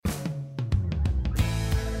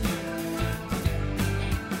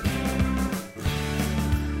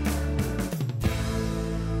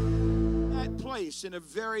place, in a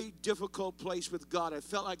very difficult place with God. I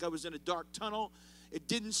felt like I was in a dark tunnel. It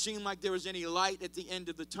didn't seem like there was any light at the end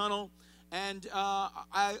of the tunnel. And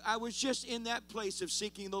I was just in that place of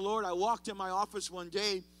seeking the Lord. I walked in my office one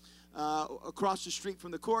day across the street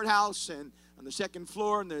from the courthouse and on the second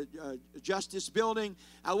floor in the Justice Building.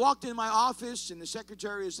 I walked in my office and the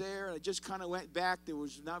secretary was there. And I just kind of went back. It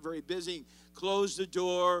was not very busy. Closed the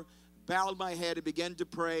door, bowed my head and began to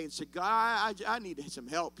pray and said, God, I need some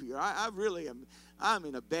help here. I really am. I'm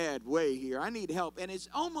in a bad way here. I need help. And it's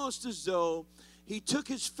almost as though he took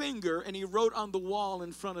his finger and he wrote on the wall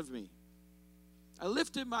in front of me. I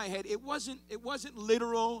lifted my head. It wasn't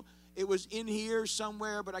literal. It was in here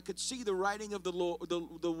somewhere, but I could see the writing of the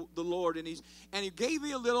Lord, and he gave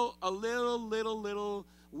me a little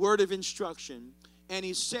word of instruction, and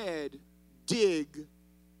he said, dig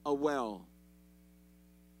a well.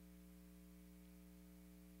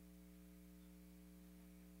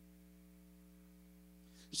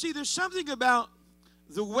 See, there's something about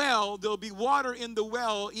the well. There'll be water in the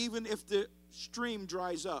well even if the stream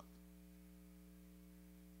dries up.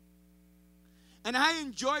 And I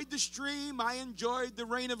enjoyed the stream. I enjoyed the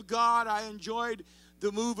rain of God. I enjoyed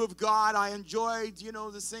the move of God. I enjoyed,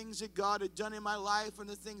 the things that God had done in my life and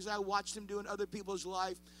the things I watched him do in other people's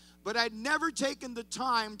life. But I'd never taken the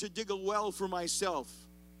time to dig a well for myself.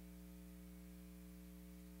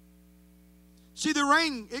 See, the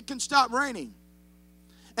rain, it can stop raining.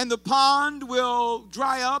 And the pond will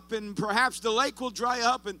dry up, and perhaps the lake will dry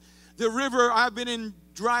up, and the river, I've been in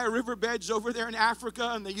dry riverbeds over there in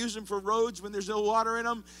Africa, and they use them for roads when there's no water in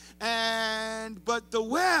them. But the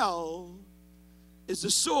well is the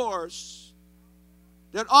source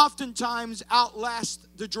that oftentimes outlasts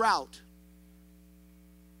the drought.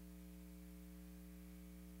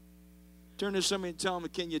 Turn to somebody and tell them,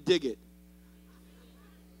 can you dig it?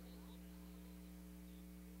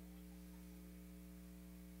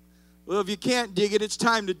 Well, if you can't dig it, it's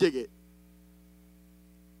time to dig it.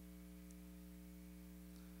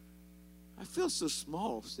 I feel so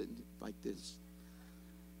small sitting like this.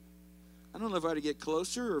 I don't know if I ought to get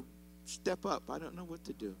closer or step up. I don't know what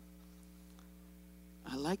to do.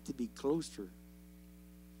 I like to be closer.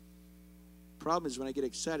 Problem is when I get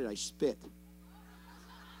excited, I spit.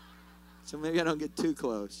 So maybe I don't get too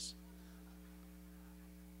close.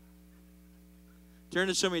 Turn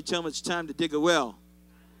to somebody and tell them it's time to dig a well.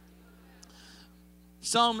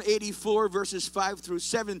 Psalm 84, verses 5 through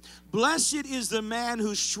 7. Blessed is the man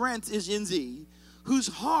whose strength is in thee, whose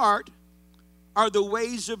heart are the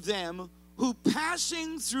ways of them, who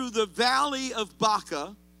passing through the valley of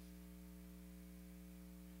Baca,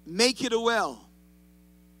 make it a well.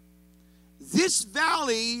 This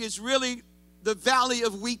valley is really the valley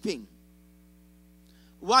of weeping.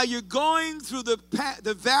 While you're going through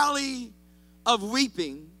the valley of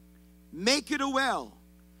weeping, make it a well.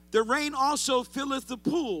 The rain also filleth the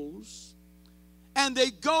pools, and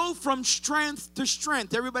they go from strength to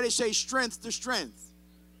strength. Everybody say strength to strength.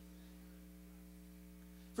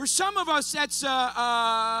 For some of us, that's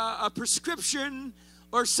a prescription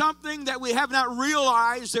or something that we have not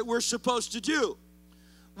realized that we're supposed to do.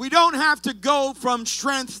 We don't have to go from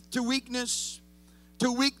strength to weakness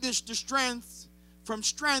to strength, from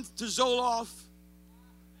strength to Zoloft.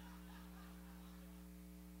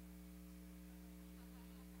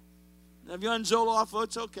 If you're on Zoloft, well,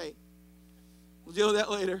 it's okay. We'll deal with that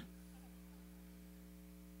later.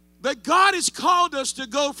 But God has called us to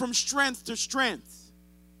go from strength to strength.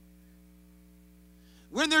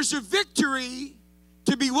 When there's a victory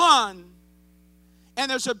to be won and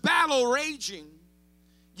there's a battle raging,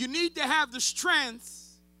 you need to have the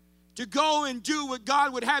strength to go and do what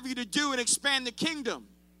God would have you to do and expand the kingdom.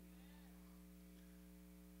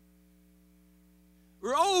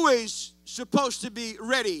 We're always supposed to be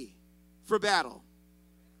ready for battle.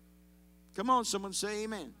 Come on, someone say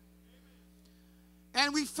amen.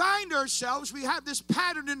 And we find ourselves, we have this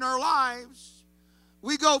pattern in our lives.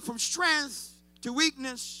 We go from strength to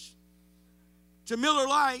weakness to Miller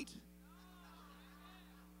Lite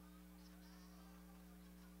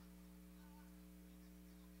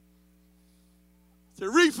to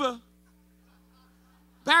Reefer,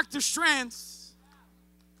 back to strength.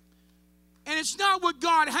 And it's not what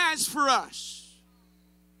God has for us.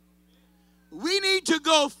 We need to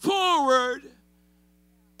go forward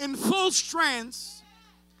in full strength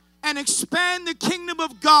and expand the kingdom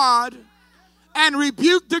of God and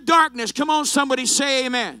rebuke the darkness. Come on, somebody say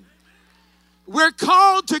amen. We're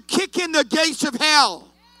called to kick in the gates of hell.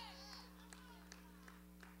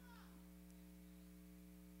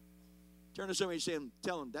 Turn to somebody and say,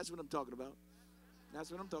 tell them, that's what I'm talking about.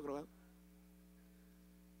 That's what I'm talking about.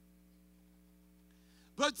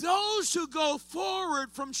 But those who go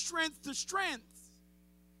forward from strength to strength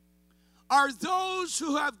are those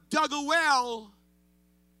who have dug a well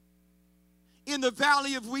in the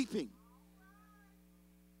valley of weeping.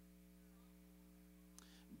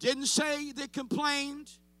 Didn't say they complained.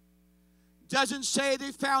 Doesn't say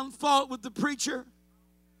they found fault with the preacher.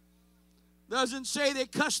 Doesn't say they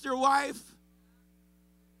cussed their wife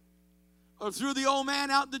or threw the old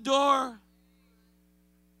man out the door.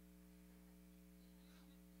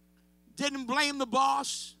 Didn't blame the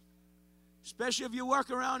boss, especially if you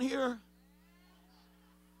work around here.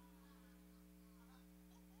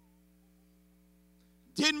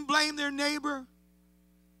 Didn't blame their neighbor.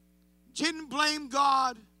 Didn't blame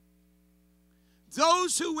God.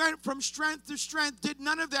 Those who went from strength to strength did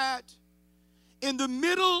none of that. In the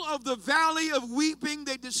middle of the valley of weeping,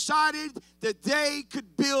 they decided that they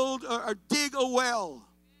could build or dig a well.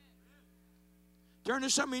 Turn to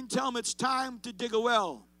somebody and tell them it's time to dig a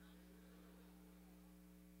well.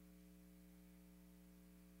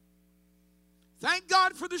 Thank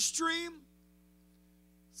God for the stream.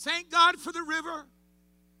 Thank God for the river.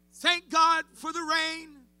 Thank God for the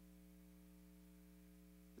rain.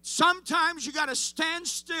 Sometimes you got to stand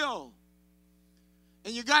still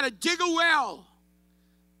and you got to dig a well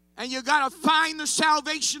and you got to find the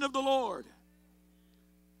salvation of the Lord.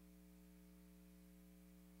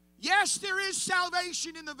 Yes, there is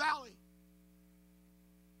salvation in the valley.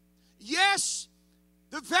 Yes,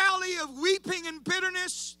 the valley of weeping and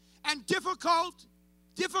bitterness and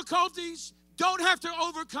difficulties don't have to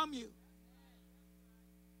overcome you.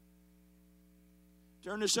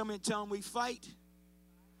 Turn to somebody and tell them we fight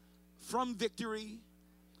from victory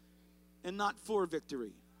and not for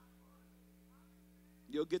victory.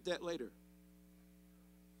 You'll get that later.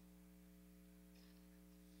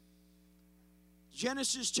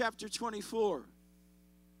 Genesis chapter 24.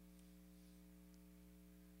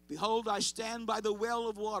 Behold, I stand by the well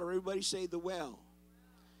of water. Everybody say the well.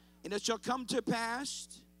 And it shall come to pass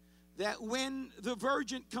that when the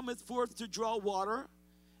virgin cometh forth to draw water,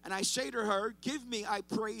 and I say to her, give me, I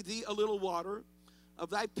pray thee, a little water of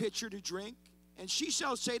thy pitcher to drink. And she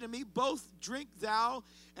shall say to me, both drink thou,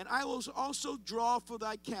 and I will also draw for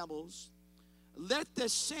thy camels. Let the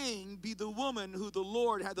same be the woman who the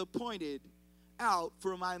Lord hath appointed out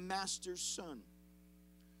for my master's son.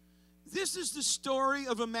 This is the story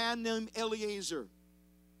of a man named Eliezer.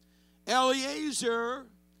 Eliezer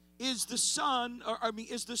is the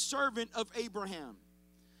is the servant of Abraham.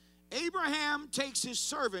 Abraham takes his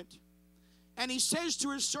servant and he says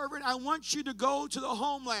to his servant, I want you to go to the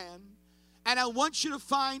homeland and I want you to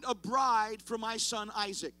find a bride for my son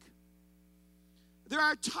Isaac. There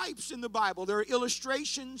are types in the Bible. There are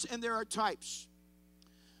illustrations and there are types.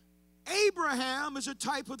 Abraham is a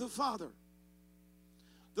type of the father.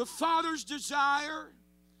 The father's desire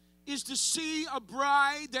is to see a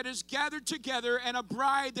bride that is gathered together and a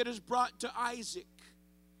bride that is brought to Isaac,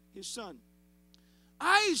 his son.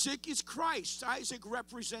 Isaac is Christ. Isaac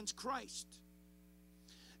represents Christ.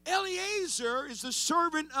 Eliezer is the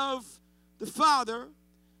servant of the father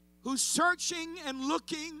who's searching and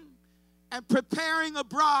looking and preparing a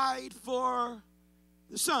bride for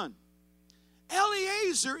the son.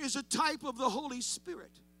 Eliezer is a type of the Holy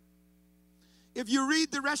Spirit. If you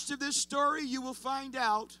read the rest of this story, you will find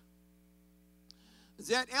out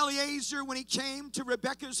that Eliezer, when he came to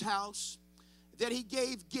Rebekah's house, that he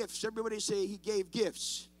gave gifts. Everybody say he gave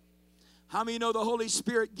gifts. How many know the Holy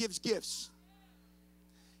Spirit gives gifts?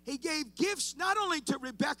 He gave gifts not only to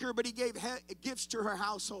Rebekah, but he gave gifts to her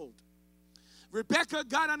household. Rebekah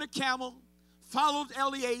got on a camel, followed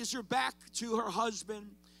Eliezer back to her husband,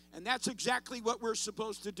 and that's exactly what we're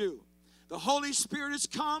supposed to do. The Holy Spirit has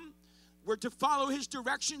come. We're to follow his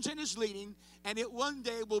directions and his leading, and it one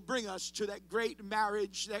day will bring us to that great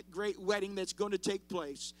marriage, that great wedding that's going to take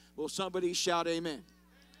place. Will somebody shout amen?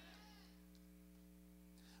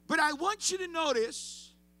 But I want you to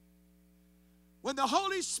notice, when the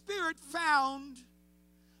Holy Spirit found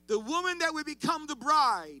the woman that would become the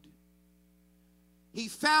bride, he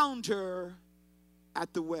found her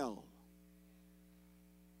at the well.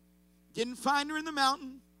 Didn't find her in the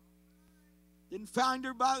mountain. Didn't find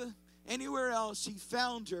her anywhere else. He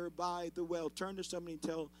found her by the well. Turn to somebody and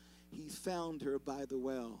tell, he found her by the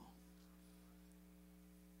well.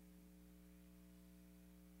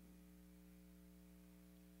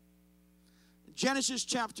 Genesis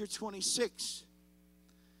chapter 26.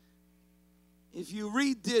 If you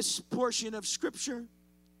read this portion of Scripture,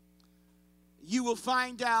 you will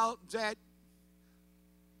find out that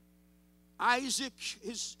Isaac,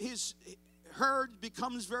 his herd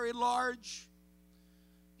becomes very large.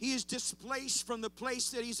 He is displaced from the place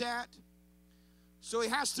that he's at. So he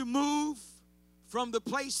has to move from the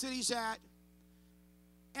place that he's at.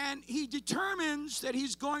 And he determines that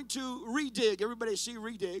he's going to redig. Everybody see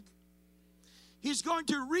redig? He's going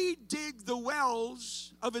to redig the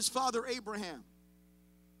wells of his father Abraham.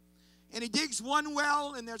 And he digs one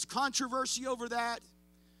well, and there's controversy over that.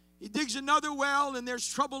 He digs another well, and there's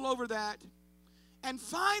trouble over that. And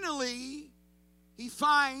finally, he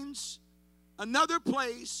finds another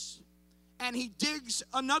place, and he digs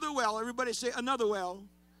another well. Everybody say another well.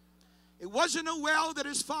 It wasn't a well that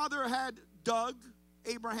his father had dug,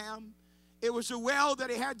 Abraham. It was a well that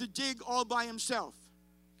he had to dig all by himself.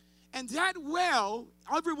 And that well,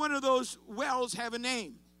 every one of those wells have a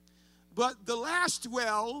name. But the last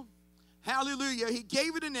well, hallelujah, he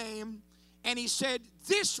gave it a name, and he said,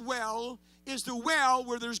 this well is the well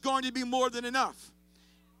where there's going to be more than enough.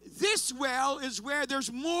 This well is where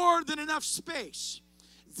there's more than enough space.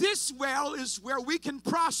 This well is where we can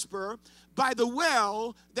prosper by the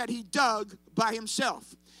well that he dug by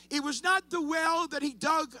himself. It was not the well that he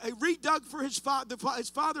redug for his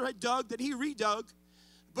father had dug, that he redug,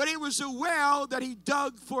 but it was a well that he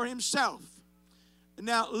dug for himself.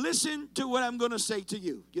 Now, listen to what I'm going to say to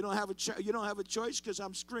you. You don't have a choice because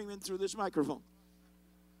I'm screaming through this microphone.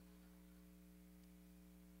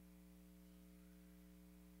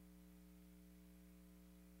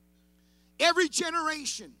 Every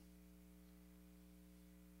generation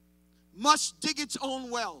must dig its own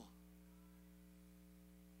well.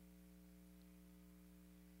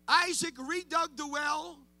 Isaac redug the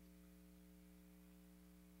well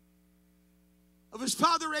of his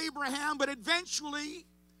father Abraham, but eventually,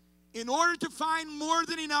 in order to find more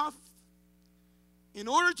than enough, in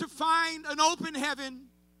order to find an open heaven,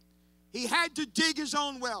 he had to dig his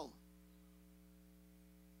own well.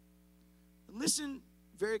 Listen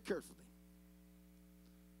very carefully.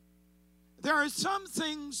 There are some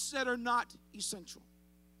things that are not essential.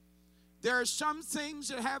 There are some things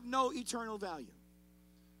that have no eternal value.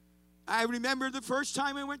 I remember the first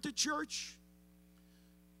time I went to church,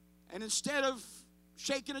 and instead of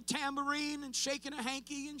shaking a tambourine and shaking a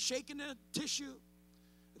hanky and shaking a tissue,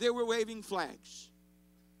 they were waving flags.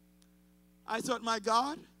 I thought, my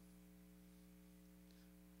God,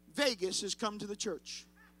 Vegas has come to the church.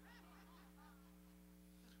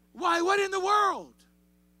 Why, what in the world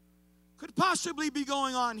could possibly be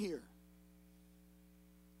going on here?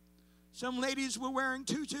 Some ladies were wearing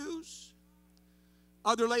tutus.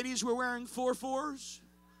 Other ladies were wearing 4-4s.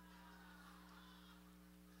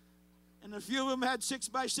 And a few of them had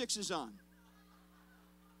 6x6s on.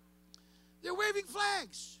 They're waving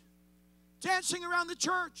flags, dancing around the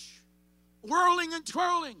church, whirling and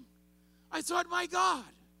twirling. I thought, my God,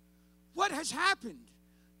 what has happened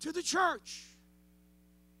to the church?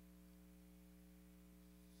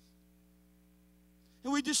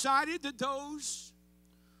 And we decided that those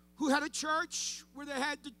who had a church where they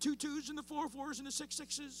had the 2-2s and the 4-4s and the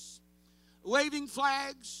 6-6s, waving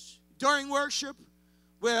flags during worship,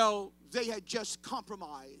 well, they had just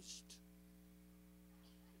compromised.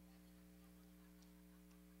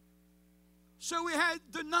 So we had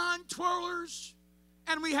the non-twirlers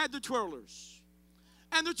and we had the twirlers.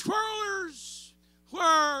 And the twirlers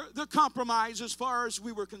were the compromise as far as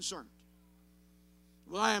we were concerned.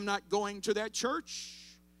 Well, I am not going to that church.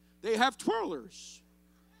 They have twirlers.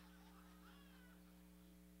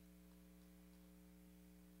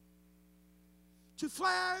 To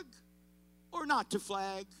flag or not to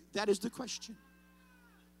flag, that is the question.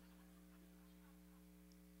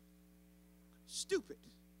 Stupid.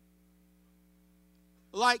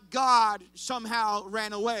 Like God somehow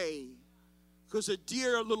ran away because a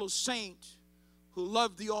dear little saint who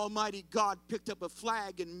loved the Almighty God picked up a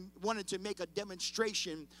flag and wanted to make a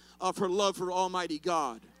demonstration of her love for Almighty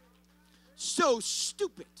God. So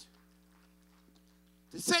stupid.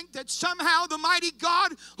 To think that somehow the mighty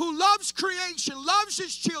God who loves creation, loves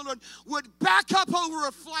his children, would back up over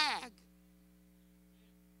a flag.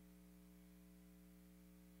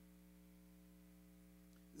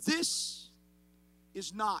 This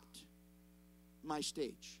is not my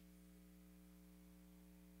stage.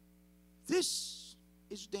 This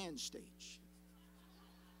is Dan's stage.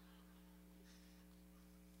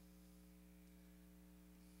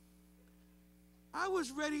 I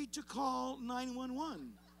was ready to call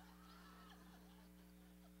 911.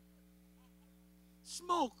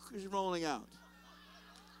 Smoke is rolling out.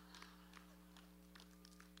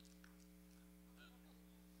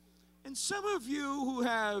 And some of you who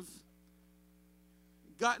have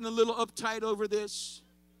gotten a little uptight over this,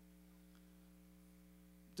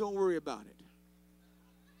 don't worry about it.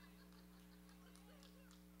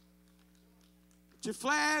 To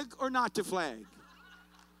flag or not to flag?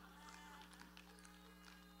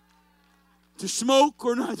 To smoke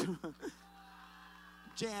or not?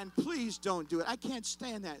 Jan, please don't do it. I can't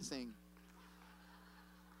stand that thing.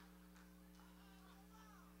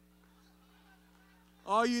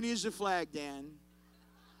 All you need is a flag, Dan.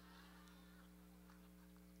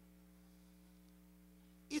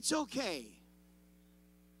 It's okay.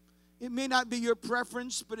 It may not be your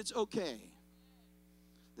preference, but it's okay.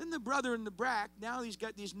 Then the brother in the back, now he's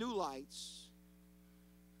got these new lights.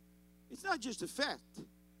 It's not just effect.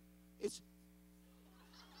 It's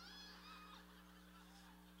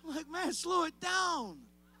like, man, slow it down.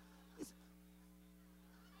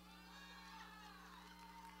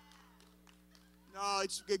 No,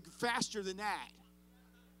 it's faster than that.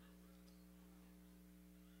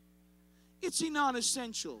 It's a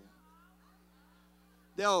non-essential.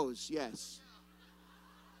 Those, yes.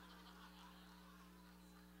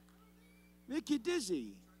 Make you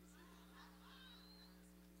dizzy.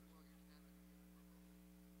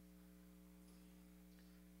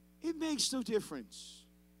 It makes no difference.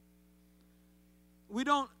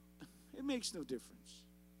 It makes no difference.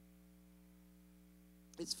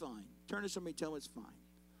 It's fine. Turn to somebody, tell them it's fine.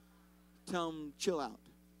 Tell them, chill out.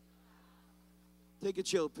 Take a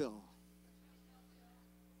chill pill.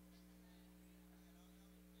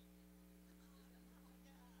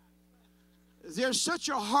 There's such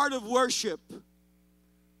a heart of worship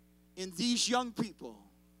in these young people.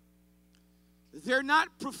 They're not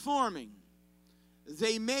performing.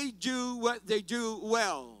 They may do what they do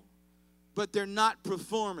well, but they're not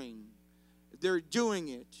performing. They're doing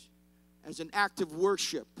it as an act of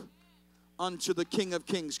worship unto the King of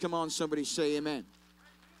Kings. Come on, somebody say amen.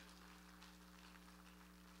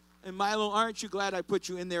 And Milo, aren't you glad I put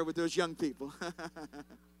you in there with those young people?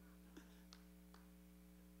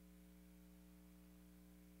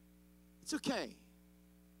 It's okay.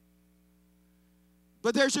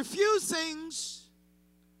 But there's a few things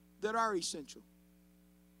that are essential.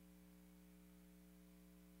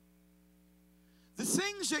 The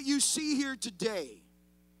things that you see here today,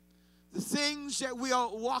 the things that we are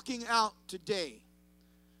walking out today,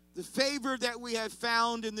 the favor that we have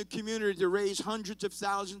found in the community to raise hundreds of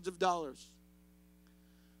thousands of dollars,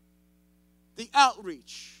 the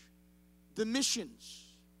outreach, the missions,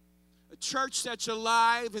 a church that's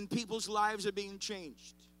alive and people's lives are being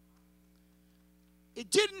changed.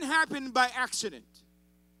 It didn't happen by accident.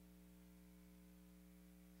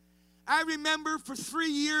 I remember for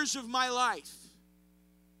 3 years of my life,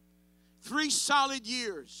 3 solid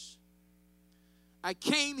years, I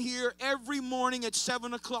came here every morning at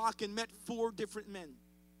 7 o'clock and met 4 different men.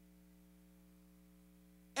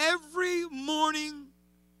 Every morning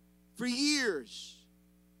for years.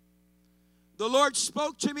 The Lord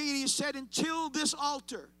spoke to me and He said, until this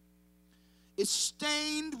altar is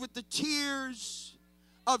stained with the tears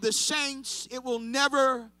of the saints, it will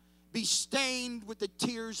never be stained with the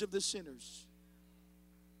tears of the sinners.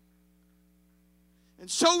 And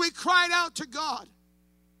so we cried out to God.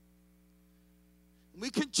 We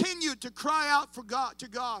continued to cry out for God, to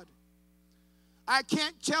God. I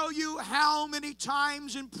can't tell you how many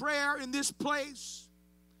times in prayer in this place,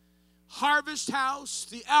 Harvest House,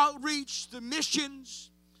 the outreach, the missions,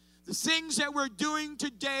 the things that we're doing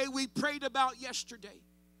today, we prayed about yesterday.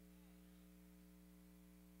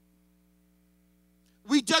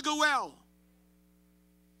 We dug a well.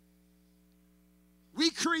 We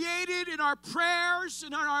created in our prayers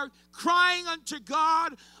and in our crying unto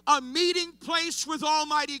God a meeting place with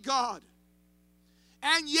Almighty God.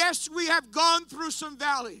 And yes, we have gone through some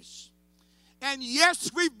valleys. And yes,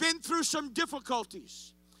 we've been through some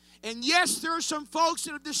difficulties. And yes, there are some folks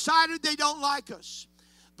that have decided they don't like us.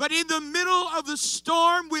 But in the middle of the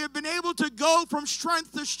storm, we have been able to go from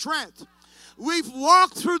strength to strength. We've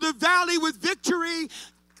walked through the valley with victory,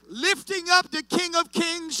 lifting up the King of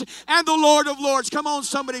Kings and the Lord of Lords. Come on,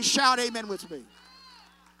 somebody shout amen with me.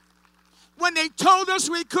 When they told us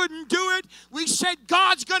we couldn't do it, we said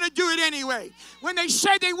God's going to do it anyway. When they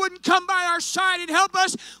said they wouldn't come by our side and help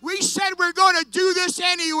us, we said we're going to do this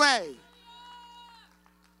anyway.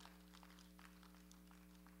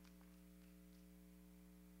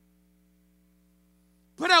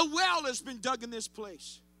 But a well has been dug in this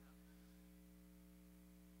place.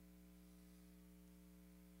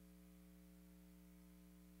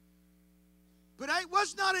 But it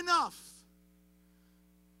was not enough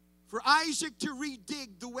for Isaac to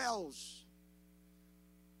redig the wells.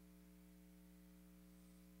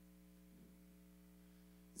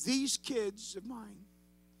 These kids of mine,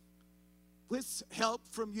 with help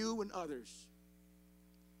from you and others,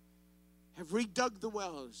 have redug the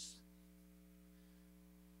wells.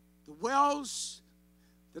 The wells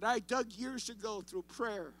that I dug years ago through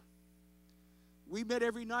prayer We met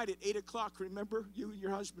every night at 8 o'clock. Remember, you and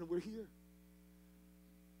your husband were here.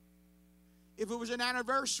 If it was an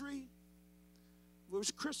anniversary, if it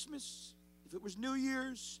was Christmas, if it was New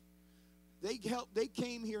Year's, they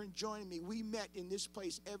came here and joined me. We met in this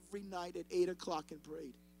place every night at 8 o'clock and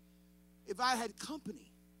prayed. If I had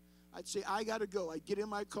company, I'd say, I got to go. I'd get in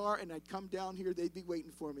my car and I'd come down here. They'd be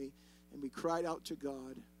waiting for me. And we cried out to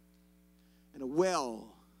God. And a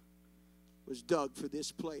well was dug for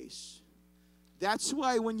this place. That's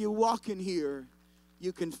why when you walk in here,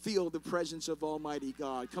 you can feel the presence of Almighty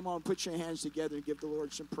God. Come on, put your hands together and give the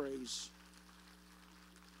Lord some praise.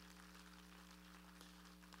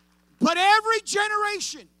 But every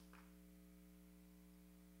generation,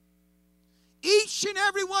 each and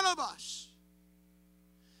every one of us,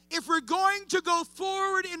 if we're going to go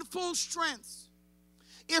forward in full strength,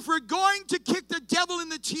 if we're going to kick the devil in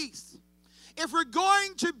the teeth, if we're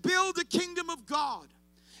going to build the kingdom of God,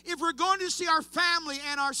 if we're going to see our family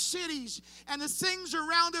and our cities and the things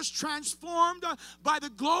around us transformed by the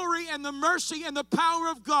glory and the mercy and the power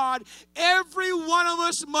of God, every one of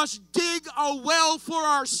us must dig a well for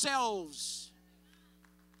ourselves.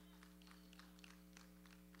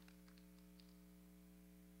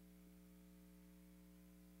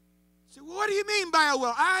 So what do you mean by a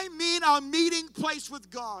well? I mean a meeting place with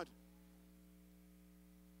God.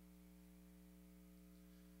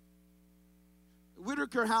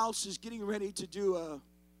 Whitaker House is getting ready to do a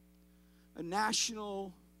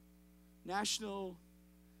national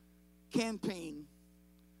campaign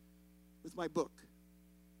with my book.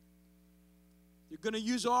 You're going to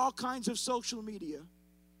use all kinds of social media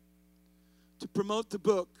to promote the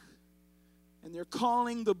book, and they're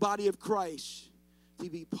calling the body of Christ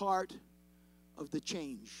to be part of the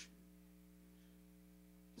change.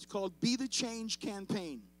 It's called Be the Change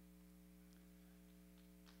Campaign.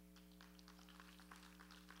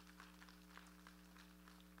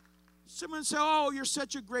 Someone say, oh, you're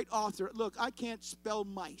such a great author. Look, I can't spell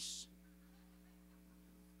mice.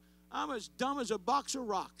 I'm as dumb as a box of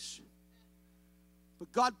rocks.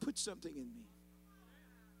 But God put something in me.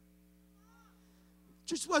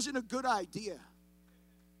 Just wasn't a good idea.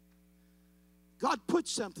 God put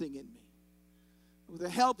something in me. With the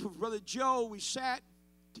help of Brother Joe, we sat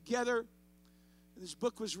together, and this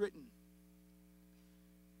book was written.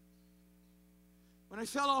 When I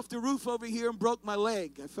fell off the roof over here and broke my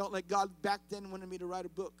leg, I felt like God back then wanted me to write a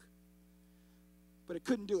book. But I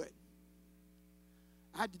couldn't do it.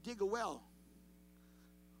 I had to dig a well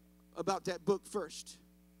about that book first.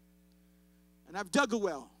 And I've dug a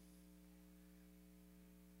well.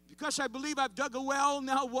 Because I believe I've dug a well,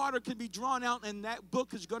 now water can be drawn out, and that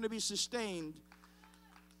book is going to be sustained.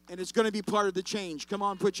 And it's going to be part of the change. Come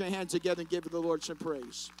on, put your hands together and give the Lord some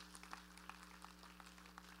praise.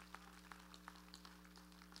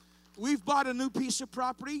 We've bought a new piece of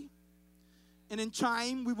property, and in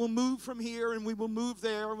time we will move from here and we will move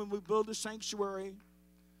there when we build a sanctuary.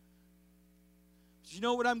 Do you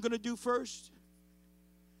know what I'm going to do first?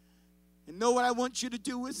 And know what I want you to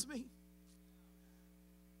do with me?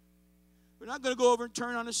 We're not going to go over and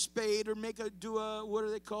turn on a spade or do a, what do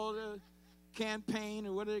they call it, a campaign,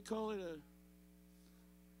 or what do they call it, a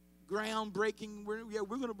groundbreaking. We're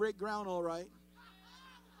going to break ground all right.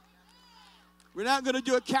 We're not going to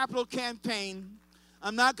do a capital campaign.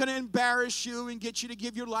 I'm not going to embarrass you and get you to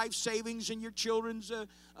give your life savings and your children's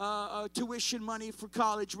tuition money for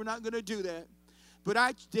college. We're not going to do that. But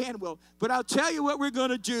Dan will. But I'll tell you what we're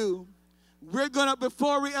going to do. We're going to,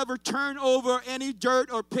 before we ever turn over any dirt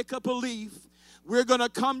or pick up a leaf, we're going to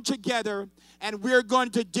come together and we're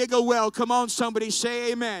going to dig a well. Come on, somebody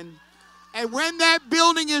say amen. And when that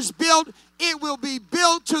building is built, it will be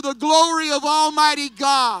built to the glory of Almighty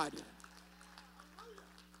God.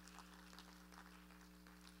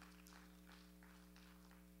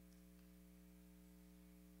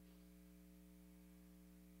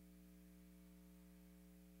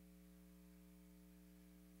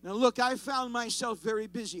 Now look, I found myself very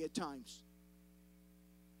busy at times.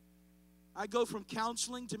 I go from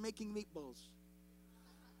counseling to making meatballs.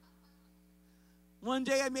 One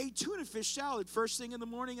day I made tuna fish salad. First thing in the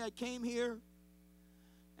morning I came here,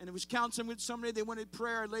 and it was counseling with somebody. They wanted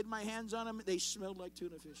prayer. I laid my hands on them. They smelled like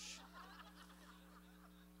tuna fish.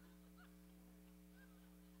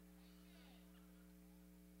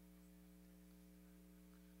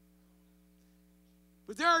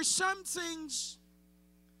 But there are some things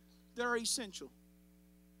that are essential.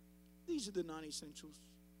 These are the non-essentials.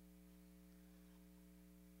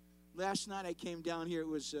 Last night I came down here. It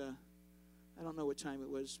was, I don't know what time it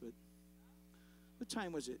was, but what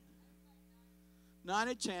time was it? 9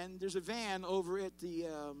 or 10. There's a van over at the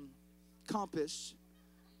Compass.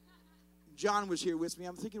 John was here with me.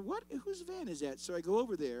 I'm thinking, whose van is that? So I go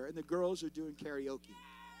over there, and the girls are doing karaoke.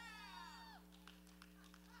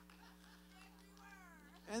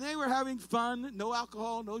 And they were having fun, no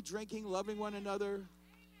alcohol, no drinking, loving one another.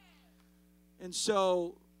 And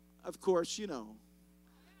so, of course, you know.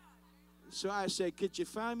 So I said, could you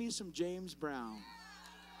find me some James Brown?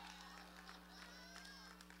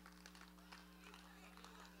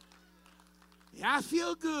 Yeah, I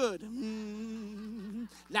feel good.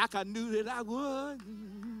 Like I knew that I would.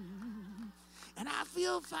 And I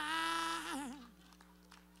feel fine.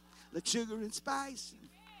 Like sugar and spice.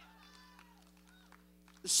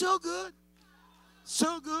 So good.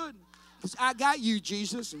 So good. 'Cause I got you,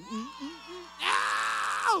 Jesus.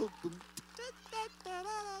 Ow!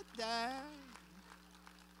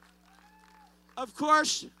 Of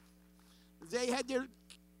course, they had their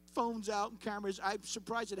phones out and cameras. I'm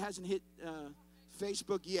surprised it hasn't hit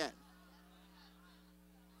Facebook yet.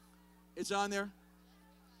 It's on there?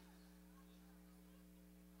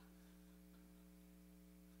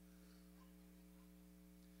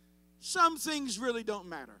 Some things really don't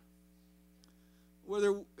matter.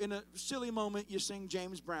 Whether in a silly moment you sing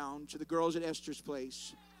James Brown to the girls at Esther's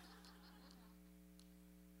place.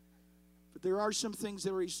 But there are some things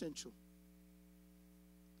that are essential.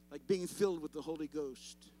 Like being filled with the Holy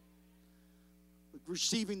Ghost. Like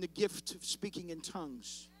receiving the gift of speaking in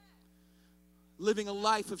tongues. Living a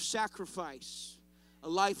life of sacrifice. A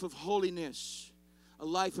life of holiness. A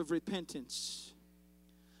life of repentance.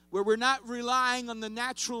 Where we're not relying on the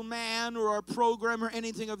natural man or our program or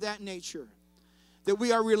anything of that nature. That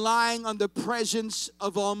we are relying on the presence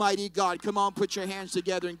of Almighty God. Come on, put your hands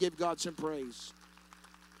together and give God some praise.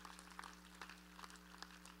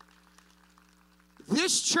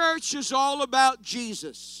 This church is all about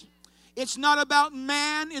Jesus. It's not about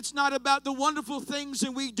man. It's not about the wonderful things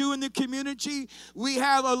that we do in the community. We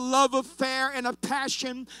have a love affair and a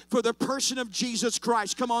passion for the person of Jesus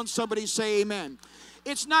Christ. Come on, somebody say amen.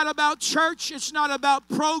 It's not about church. It's not about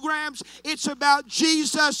programs. It's about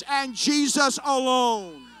Jesus and Jesus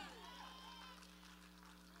alone.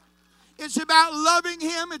 It's about loving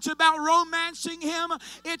Him. It's about romancing Him.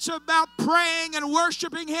 It's about praying and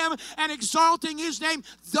worshiping Him and exalting His name.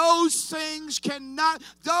 Those things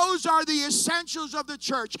those are the essentials of the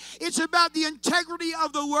church. It's about the integrity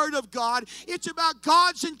of the Word of God. It's about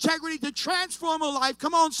God's integrity to transform a life.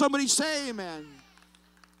 Come on, somebody say amen.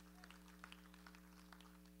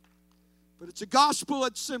 But it's a gospel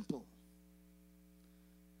that's simple.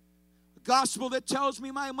 A gospel that tells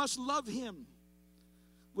me I must love Him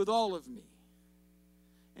with all of me.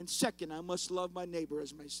 And second, I must love my neighbor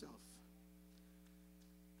as myself.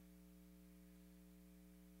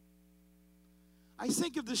 I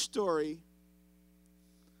think of this story,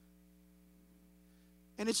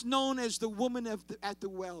 and it's known as the woman at the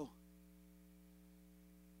well.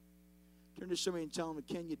 Turn to somebody and tell them,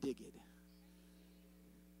 can you dig it?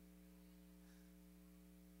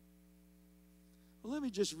 Well, let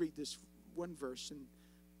me just read this one verse, and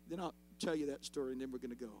then I'll tell you that story, and then we're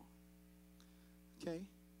going to go. Okay?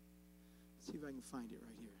 See if I can find it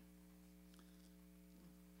right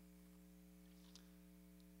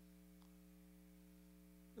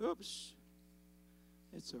here. Oops.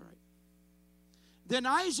 It's all right. Then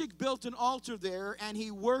Isaac built an altar there, and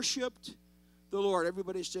he worshiped the Lord.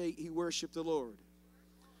 Everybody say he worshiped the Lord.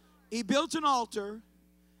 He built an altar,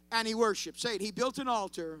 and he worshiped. Say it. He built an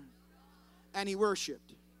altar, and he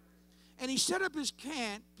worshiped. And he set up his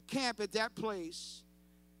camp at that place,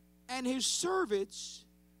 and his servants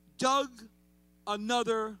dug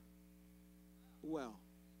another well.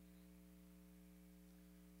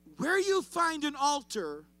 Where you find an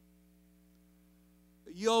altar,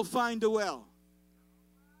 you'll find a well.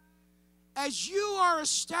 As you are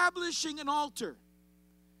establishing an altar,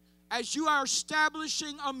 as you are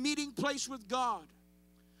establishing a meeting place with God,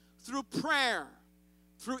 through prayer,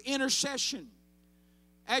 through intercession,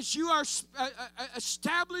 as you are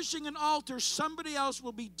establishing an altar, somebody else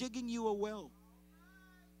will be digging you a well.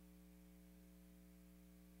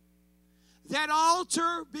 That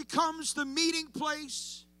altar becomes the meeting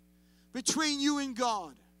place between you and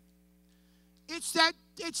God. It's that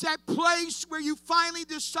place where you finally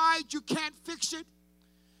decide you can't fix it.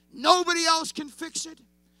 Nobody else can fix it.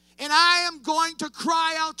 And I am going to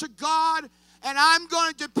cry out to God, and I'm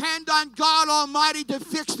going to depend on God Almighty to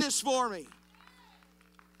fix this for me.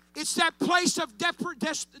 It's that place of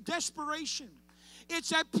desperation. It's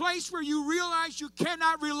that place where you realize you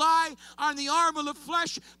cannot rely on the arm of the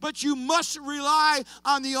flesh, but you must rely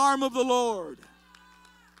on the arm of the Lord.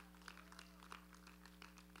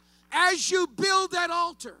 As you build that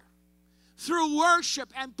altar, through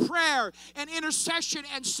worship and prayer and intercession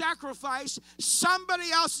and sacrifice,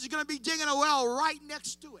 somebody else is going to be digging a well right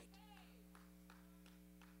next to it.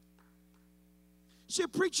 See,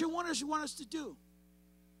 preacher, what does he want us to do?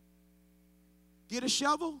 Get a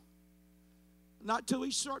shovel? Not till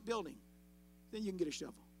we start building. Then you can get a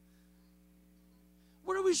shovel.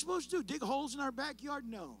 What are we supposed to do? Dig holes in our backyard?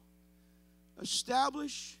 No.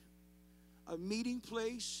 Establish a meeting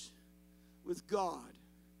place with God.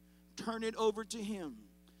 Turn it over to Him.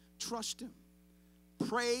 Trust Him.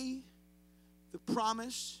 Pray the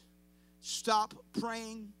promise. Stop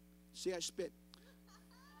praying. See, I spit.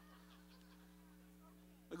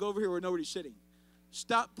 I go over here where nobody's sitting.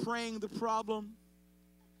 Stop praying the problem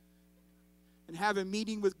and have a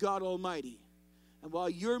meeting with God Almighty. And while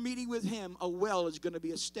you're meeting with Him, a well is going to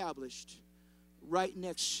be established right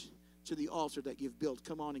next to the altar that you've built.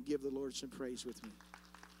 Come on and give the Lord some praise with me.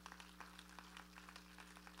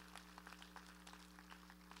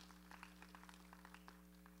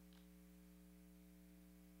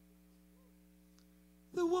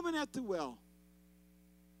 The woman at the well.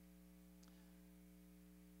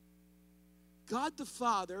 God the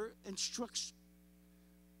Father instructs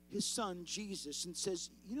His Son, Jesus, and says,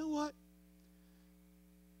 you know what?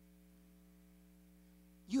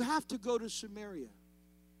 You have to go to Samaria.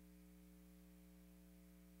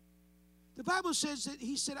 The Bible says that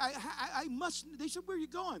He said, I must. They said, where are you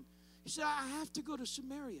going? He said, I have to go to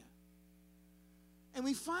Samaria. And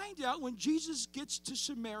we find out when Jesus gets to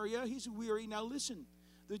Samaria, He's weary. Now listen,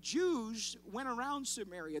 the Jews went around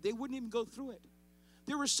Samaria. They wouldn't even go through it.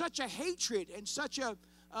 There was such a hatred and such a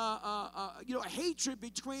hatred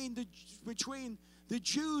between the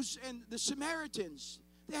Jews and the Samaritans.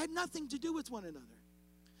 They had nothing to do with one another.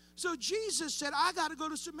 So Jesus said, I got to go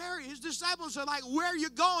to Samaria. His disciples are like, where are you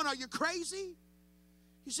going? Are you crazy?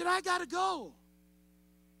 He said, I got to go.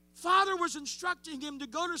 Father was instructing him to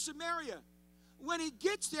go to Samaria. When he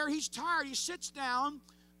gets there, he's tired. He sits down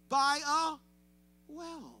by a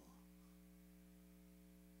well.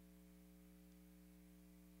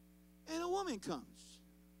 And a woman comes.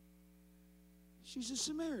 She's a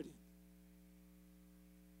Samaritan.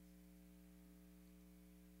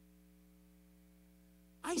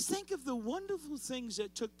 I think of the wonderful things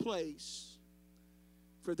that took place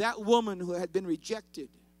for that woman who had been rejected.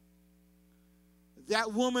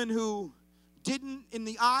 That woman who didn't, in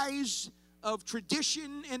the eyes of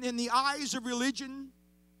tradition and in the eyes of religion,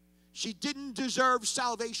 she didn't deserve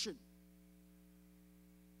salvation.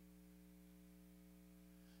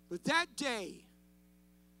 But that day,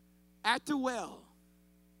 at the well,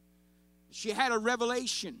 she had a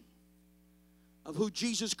revelation of who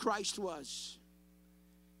Jesus Christ was.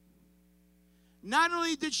 Not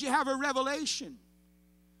only did she have a revelation,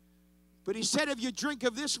 but He said, if you drink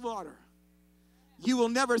of this water, you will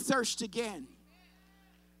never thirst again.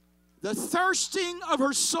 The thirsting of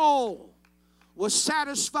her soul was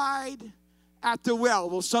satisfied at the well.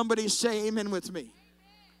 Will somebody say amen with me?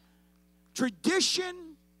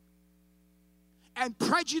 Tradition and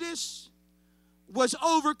prejudice was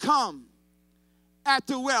overcome at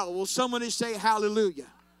the well. Will somebody say hallelujah?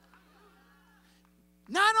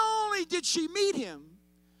 Not only did she meet Him,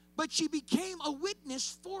 but she became a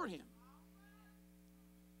witness for Him.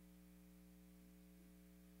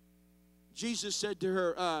 Jesus said to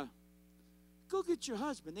her, go get your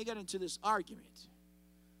husband. They got into this argument.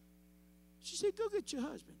 She said, go get your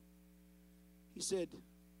husband. She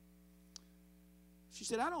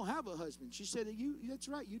said, I don't have a husband. She said, that's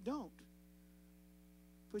right, you don't.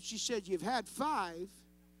 But she said, you've had 5,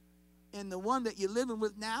 and the one that you're living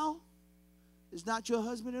with now is not your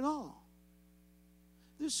husband at all.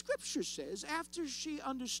 The scripture says, after she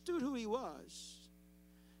understood who he was,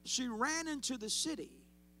 she ran into the city,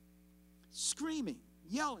 screaming,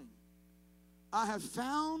 yelling, I have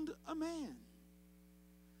found a man.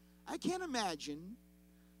 I can't imagine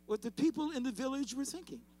what the people in the village were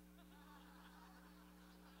thinking.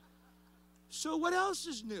 So what else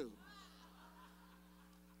is new?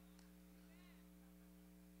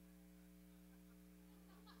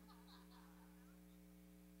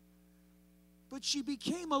 But she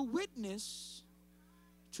became a witness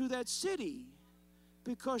to that city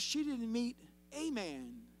because she didn't meet a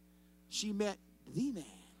man. She met the man.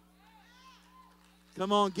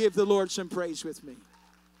 Come on, give the Lord some praise with me.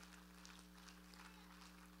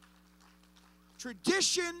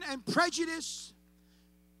 Tradition and prejudice.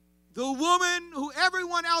 The woman who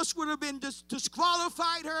everyone else would have been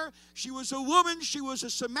disqualified her. She was a woman. She was a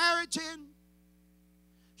Samaritan.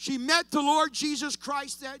 She met the Lord Jesus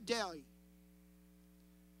Christ that day.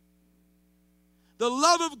 The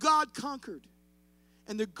love of God conquered,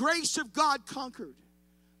 and the grace of God conquered.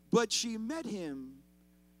 But she met him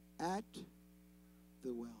at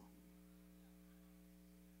the well.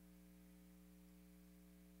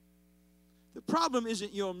 The problem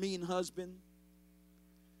isn't your mean husband.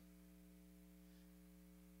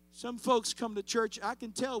 Some folks come to church, I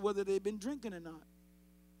can tell whether they've been drinking or not.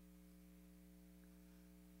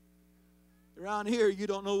 Around here, you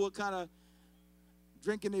don't know what kind of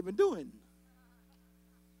drinking they've been doing.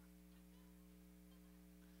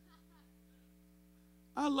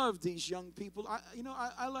 I love these young people.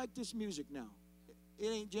 I like this music now. It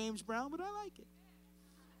ain't James Brown, but I like it.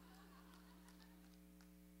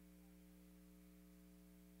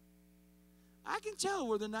 I can tell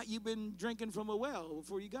whether or not you've been drinking from a well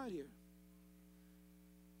before you got here.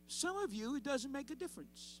 Some of you, it doesn't make a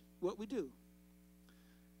difference what we do.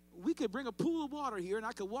 We could bring a pool of water here, and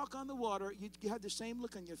I could walk on the water. You'd have the same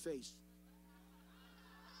look on your face.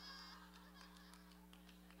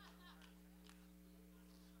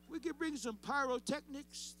 We could bring some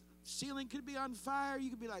pyrotechnics. Ceiling could be on fire. You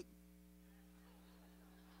could be like,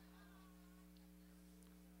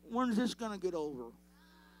 when's this going to get over?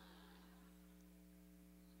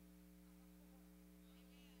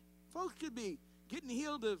 Folks could be getting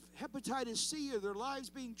healed of hepatitis C, or their lives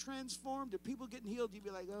being transformed, or people getting healed. You'd be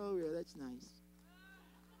like, oh, yeah, that's nice.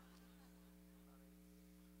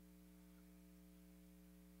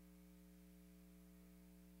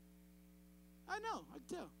 I know, I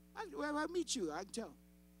can tell. When I meet you, I can tell.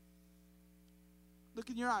 Look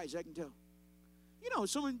in your eyes, I can tell. You know,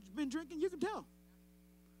 someone's been drinking, you can tell.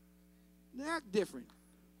 They act different.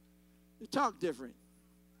 They talk different.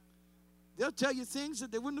 They'll tell you things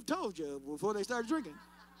that they wouldn't have told you before they started drinking.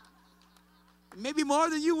 Maybe more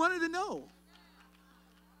than you wanted to know.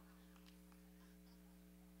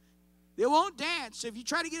 They won't dance. If you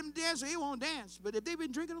try to get them to dance, they won't dance. But if they've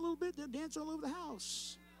been drinking a little bit, they'll dance all over the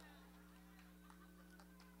house.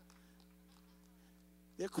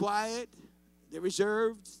 They're quiet. They're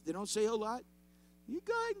reserved. They don't say a lot. You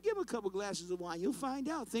go ahead and give them a couple glasses of wine. You'll find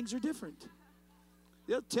out things are different.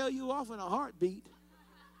 They'll tell you off in a heartbeat.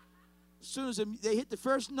 As soon as they hit the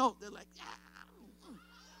first note, they're like, ow,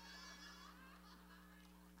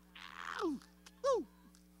 ow, ooh.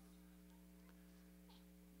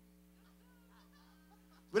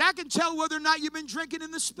 But I can tell whether or not you've been drinking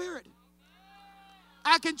in the Spirit.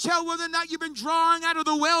 I can tell whether or not you've been drawing out of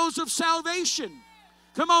the wells of salvation.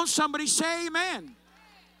 Come on, somebody say amen.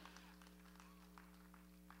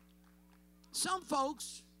 Some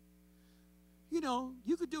folks, you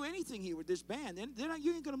could do anything here with this band.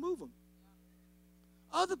 You ain't going to move them.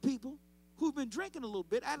 Other people who've been drinking a little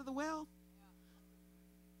bit out of the well,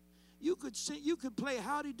 you could play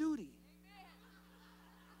Howdy Doody.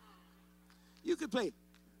 You could play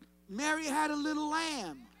Mary Had a Little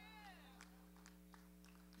Lamb.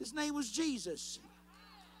 His name was Jesus.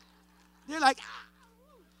 They're like,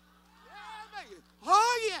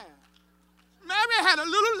 oh yeah. Mary had a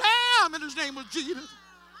little lamb and his name was Jesus.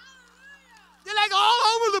 They're like all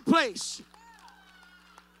over the place.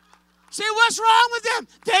 Say, what's wrong with them?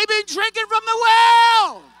 They've been drinking from the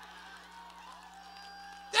well.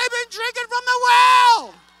 They've been drinking from the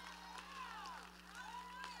well.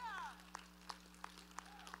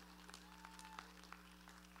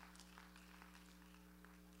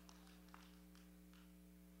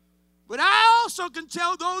 But I also can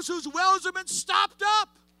tell those whose wells have been stopped up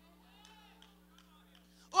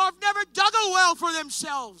or have never dug a well for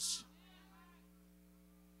themselves.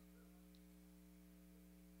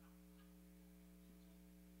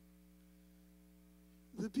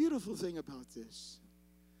 The beautiful thing about this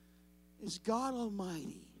is God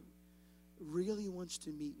Almighty really wants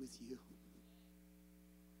to meet with you.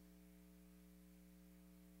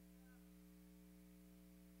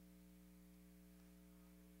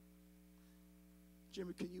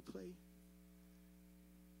 Jimmy, can you play?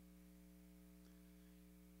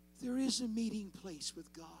 There is a meeting place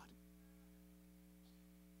with God.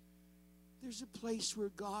 There's a place where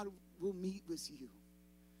God will meet with you.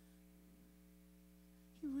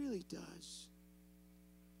 He really does.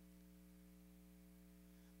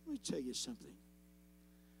 Let me tell you something.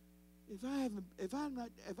 If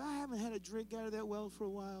I haven't had a drink out of that well for a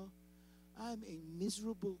while, I'm a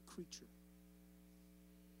miserable creature.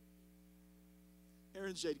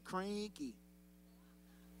 Aaron said, cranky.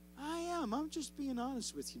 I am. I'm just being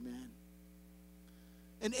honest with you, man.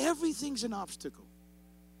 And everything's an obstacle.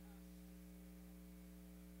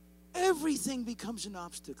 Everything becomes an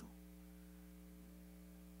obstacle.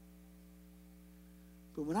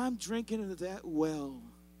 But when I'm drinking into that well,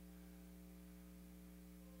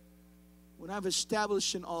 when I've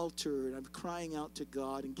established an altar and I'm crying out to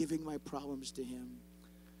God and giving my problems to Him,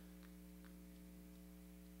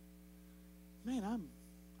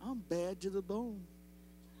 I'm bad to the bone.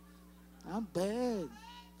 I'm bad.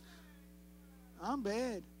 I'm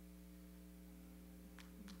bad.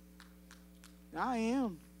 I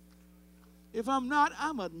am. If I'm not,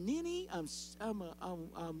 I'm a ninny. I'm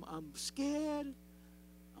scared.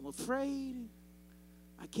 I'm afraid.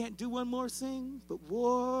 I can't do one more thing. But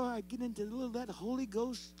boy, I get into a little that Holy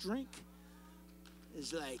Ghost drink.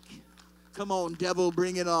 It's like, come on, devil,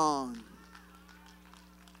 bring it on.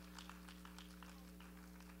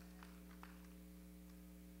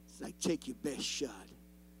 It's like, take your best shot.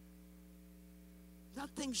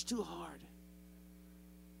 Nothing's too hard.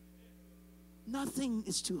 Nothing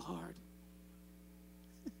is too hard.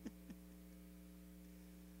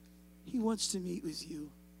 He wants to meet with you.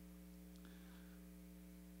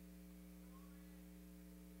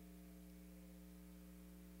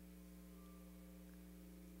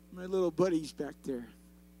 My little buddy's back there,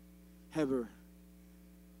 Heber.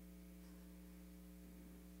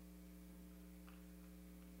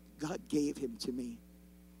 God gave him to me.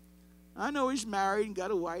 I know he's married and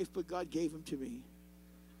got a wife, but God gave him to me.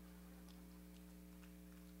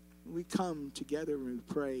 We come together and we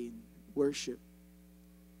pray and worship.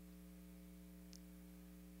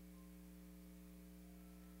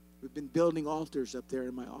 We've been building altars up there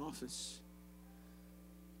in my office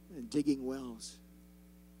and digging wells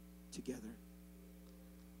together.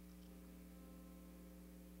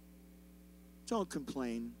 Don't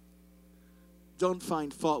complain. Don't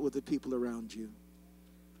find fault with the people around you.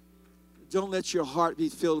 Don't let your heart be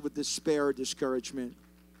filled with despair or discouragement.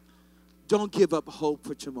 Don't give up hope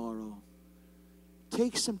for tomorrow.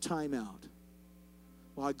 Take some time out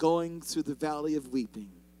while going through the valley of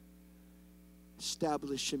weeping.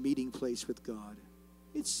 Establish a meeting place with God.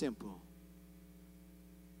 It's simple.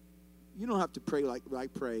 You don't have to pray like I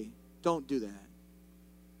pray. Don't do that.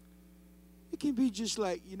 It can be just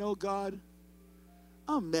like, you know, God,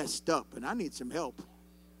 I'm messed up and I need some help.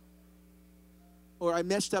 Or I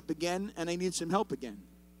messed up again and I need some help again.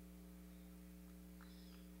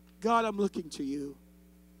 God, I'm looking to you.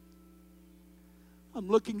 I'm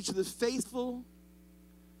looking to the faithful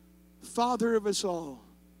Father of us all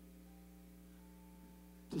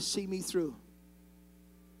to see me through.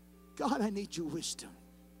 God, I need your wisdom.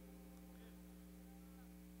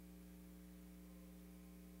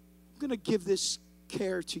 I'm going to give this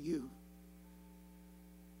care to you.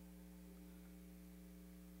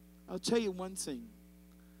 I'll tell you one thing.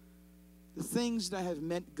 The things that have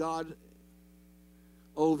meant God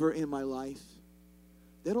over in my life,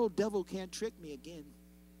 that old devil can't trick me again.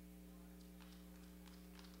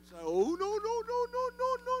 It's like, oh,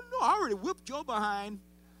 no. I already whipped your behind.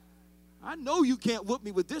 I know you can't whoop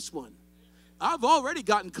me with this one. I've already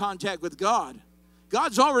gotten contact with God.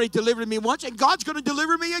 God's already delivered me once, and God's going to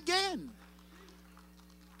deliver me again.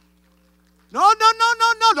 No.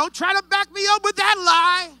 Don't try to back me up with that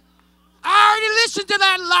lie. I already listened to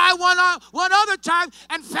that lie one other time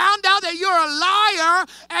and found out that you're a liar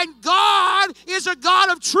and God is a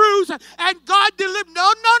God of truth and God delivered.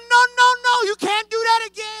 No.